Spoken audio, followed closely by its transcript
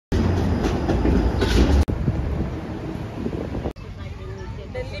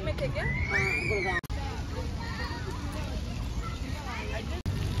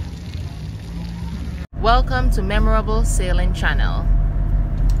Welcome to Memorable Sailing Channel.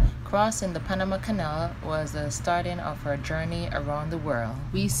 Crossing the Panama Canal was the starting of our journey around the world.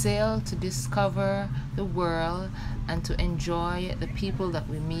 We sailed to discover the world and to enjoy the people that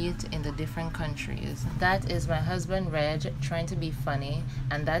we meet in the different countries. That is my husband Reg trying to be funny,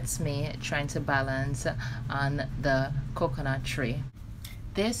 and that's me trying to balance on the coconut tree.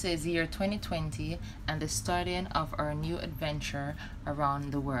 This is year 2020 and the starting of our new adventure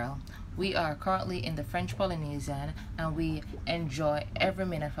around the world. We are currently in the French Polynesian and we enjoy every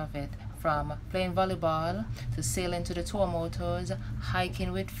minute of it, from playing volleyball to sailing to the Tuamotus,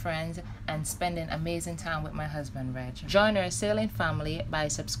 hiking with friends, and spending amazing time with my husband Reg. Join our sailing family by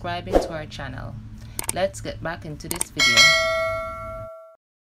subscribing to our channel. Let's get back into this video.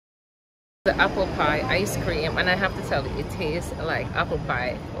 The apple pie ice cream, and I have to tell you, it tastes like apple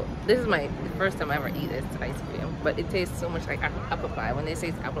pie. This is the first time I ever eat this ice cream, but it tastes so much like apple pie. When they say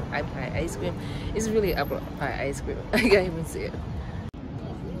it's apple pie ice cream, it's really apple pie ice cream. I can't even see it.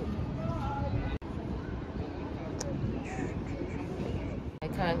 I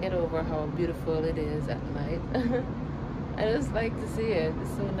can't get over how beautiful it is at night. I just like to see it.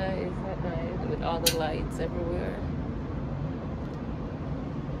 It's so nice at night with all the lights everywhere.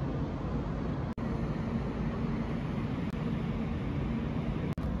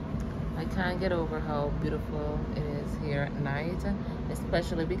 Can't get over how beautiful it is here at night,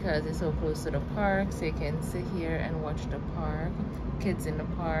 especially because it's so close to the park, so you can sit here and watch the park. Kids in the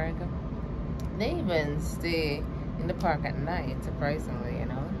park, they even stay in the park at night, surprisingly, you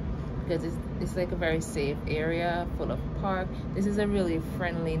know, because it's like a very safe area full of park. This is a really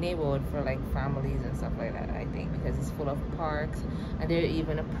friendly neighborhood for like families and stuff like that, I think, because it's full of parks, and there's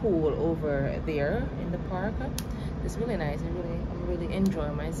even a pool over there in the park. It's really nice. I'm really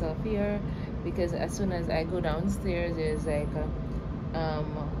enjoying myself here, because as soon as I go downstairs, there's like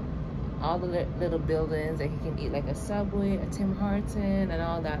all the little buildings. Like you can eat like a Subway, a Tim Horton, and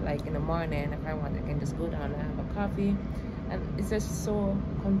all that. Like in the morning, if I want, I can just go down and have a coffee, and it's just so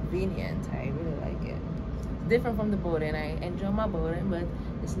convenient. I really like it. It's different from the boating. I enjoy my boating, but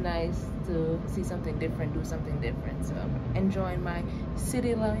it's nice to see something different, do something different. So I'm enjoying my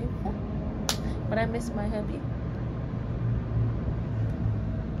city life, but I miss my hubby.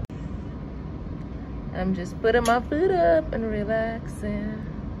 I'm just putting my foot up and relaxing.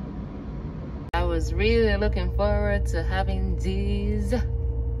 I was really looking forward to having these,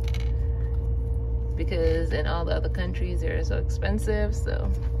 because in all the other countries they're so expensive, so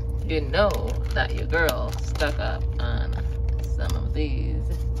you know that your girl stuck up on some of these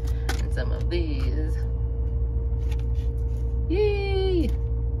and some of these. Yay!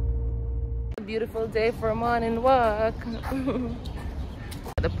 A beautiful day for a morning walk.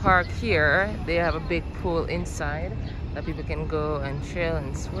 The park here, they have a big pool inside that people can go and chill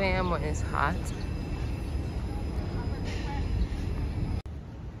and swim when it's hot.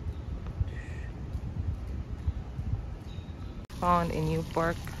 Found a new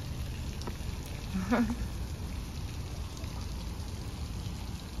park.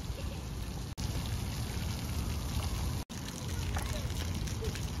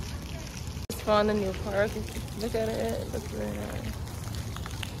 Just found a new park. Look at it, it looks really nice.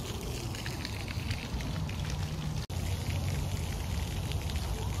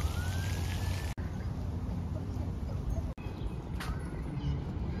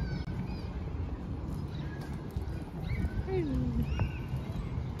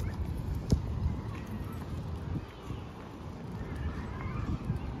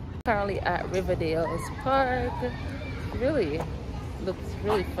 Currently at Riverdale's park. Really looks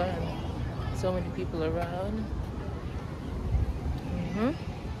really fun. So many people around.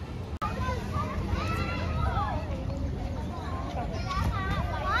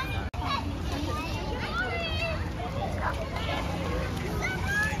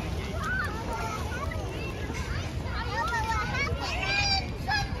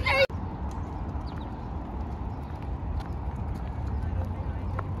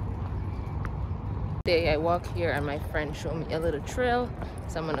 I walk here and my friend showed me a little trail,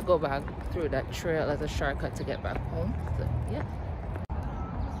 so I'm gonna go back through that trail as a shortcut to get back home. So yeah.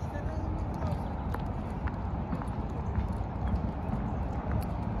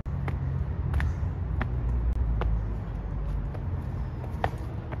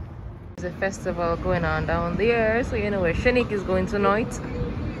 There's a festival going on down there, so you know where Shanique is going tonight.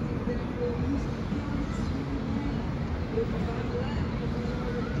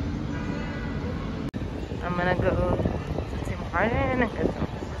 I'm gonna go to Tim Horton and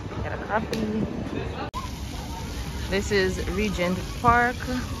get a coffee. This is Regent Park,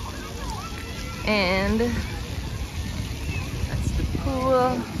 and that's the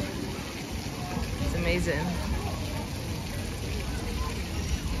pool. It's a amazing.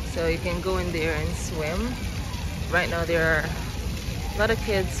 So you can go in there and swim. Right now there are a lot of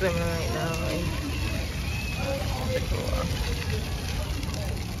kids swimming right now in the pool.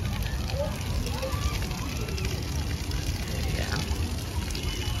 Yeah.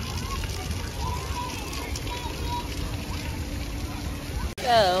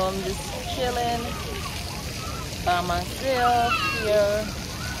 So I'm just chilling by myself here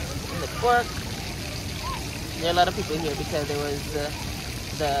in the park. There are a lot of people here because there was the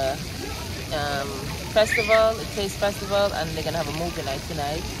festival, the Taste Festival, and they're gonna have a movie night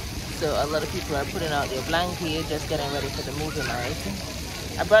tonight. So a lot of people are putting out their blanket, just getting ready for the movie night.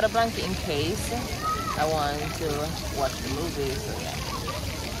 I brought a blanket in case I want to watch the movie, so yeah.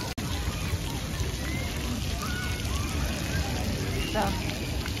 So,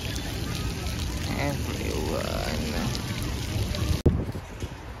 everyone.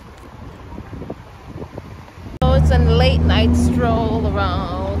 So it's a late night stroll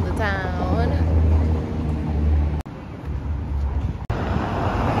around the town.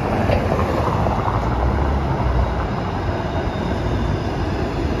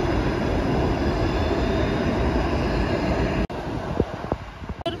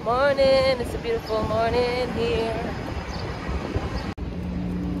 Good morning, it's a beautiful morning here.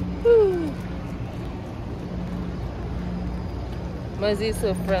 Woo. Muzzy's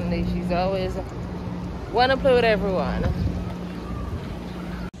so friendly, she's always wanna play with everyone.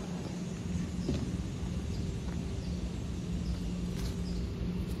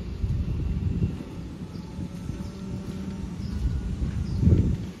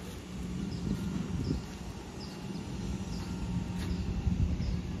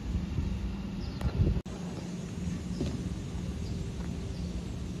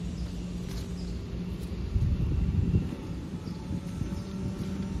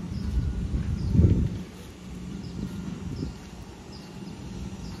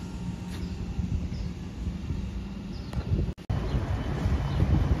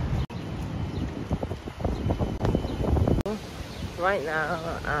 Right now,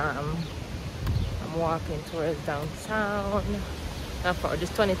 I'm walking towards downtown. Not far,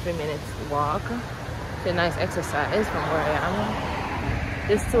 just 23 minutes walk. It's a nice exercise from where I am.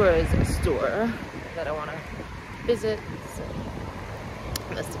 This tour is a store that I want to visit, so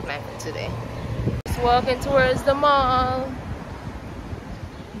that's the plan for today. Just walking towards the mall.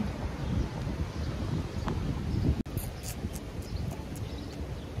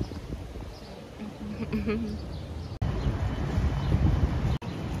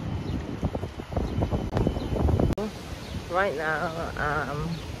 Right now,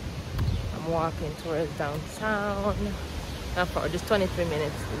 I'm walking towards downtown. Not far, just 23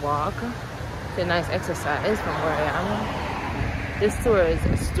 minutes walk. It's a nice exercise from where I am. This tour is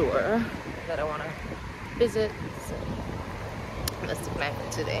a store that I want to visit, so that's the plan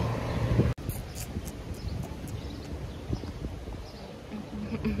for today.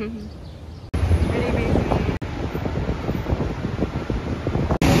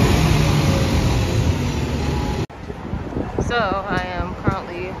 So I am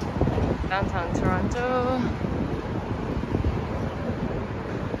currently downtown Toronto.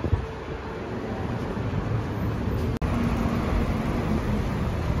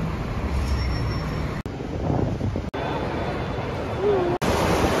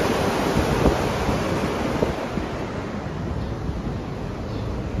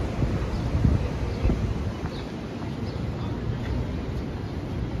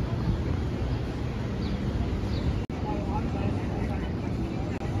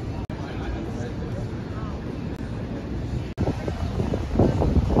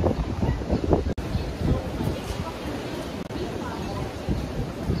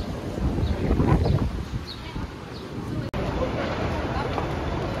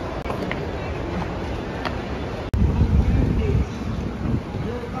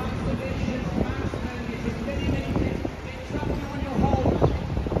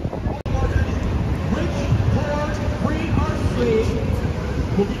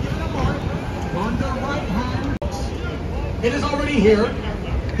 It is already here.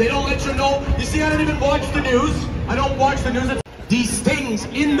 They don't let you know. You see, I don't even watch the news. I don't watch the news. It's these things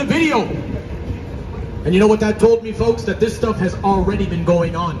in the video. And you know what that told me, folks? That this stuff has already been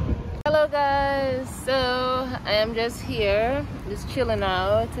going on. Hello guys, so I am just here, just chilling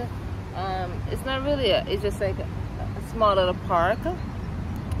out. It's not really it's just like a small little park.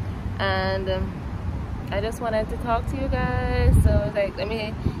 And I just wanted to talk to you guys. So like, let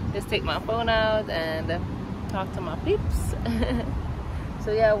me just take my phone out and talk to my peeps.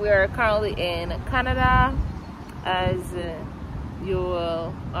 So yeah, we are currently in Canada, as you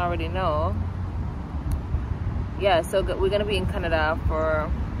will already know. yeah, so we're gonna be in Canada for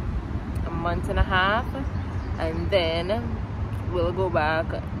a month and a half, and then we'll go back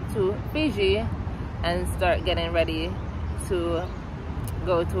to Fiji and start getting ready to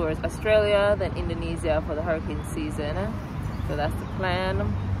go towards Australia, then Indonesia for the hurricane season. So that's the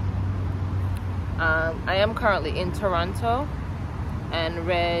plan. I am currently in Toronto, and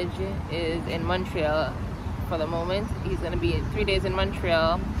Reg is in Montreal for the moment. He's gonna be 3 days in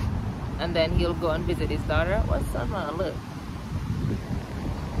Montreal, and then he'll go and visit his daughter. What's on my look?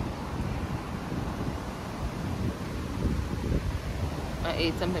 I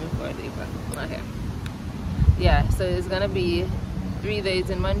ate something before I leave, but okay. Yeah, so it's gonna be 3 days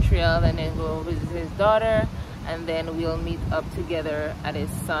in Montreal, and then go visit his daughter, and then we'll meet up together at his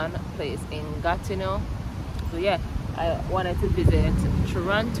son's place in Gatineau. So yeah, I wanted to visit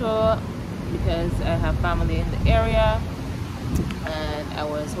Toronto because I have family in the area, and I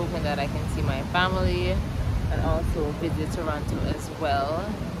was hoping that I can see my family and also visit Toronto as well,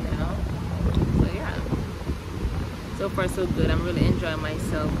 you know. So yeah, so far so good. I'm really enjoying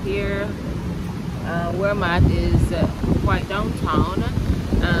myself here. Where I'm at is quite downtown.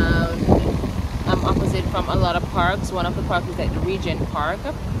 I'm opposite from a lot of parks. One of the parks is like the Regent Park,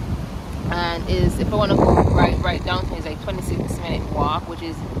 and if I want to go right downtown, it's like 26-minute walk, which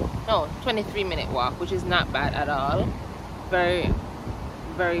is 23-minute walk, which is not bad at all. Very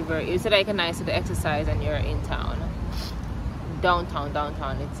it's like a nice little exercise, and you're in town,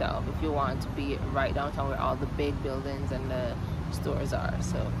 downtown itself, if you want to be right downtown where all the big buildings and the stores are.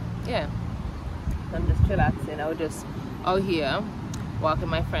 So yeah, I'm just relaxing. I was just out here walking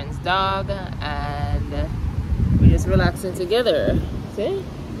my friend's dog, and we're just relaxing together. See,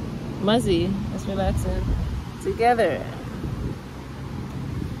 Muzzy, just relaxing together.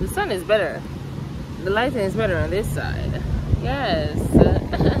 The sun is better, the lighting is better on this side. Yes,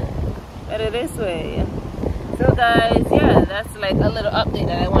 better this way. So guys, yeah, that's like a little update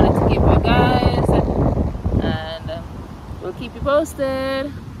that I wanted to give you guys, and we'll keep you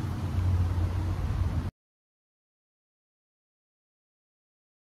posted.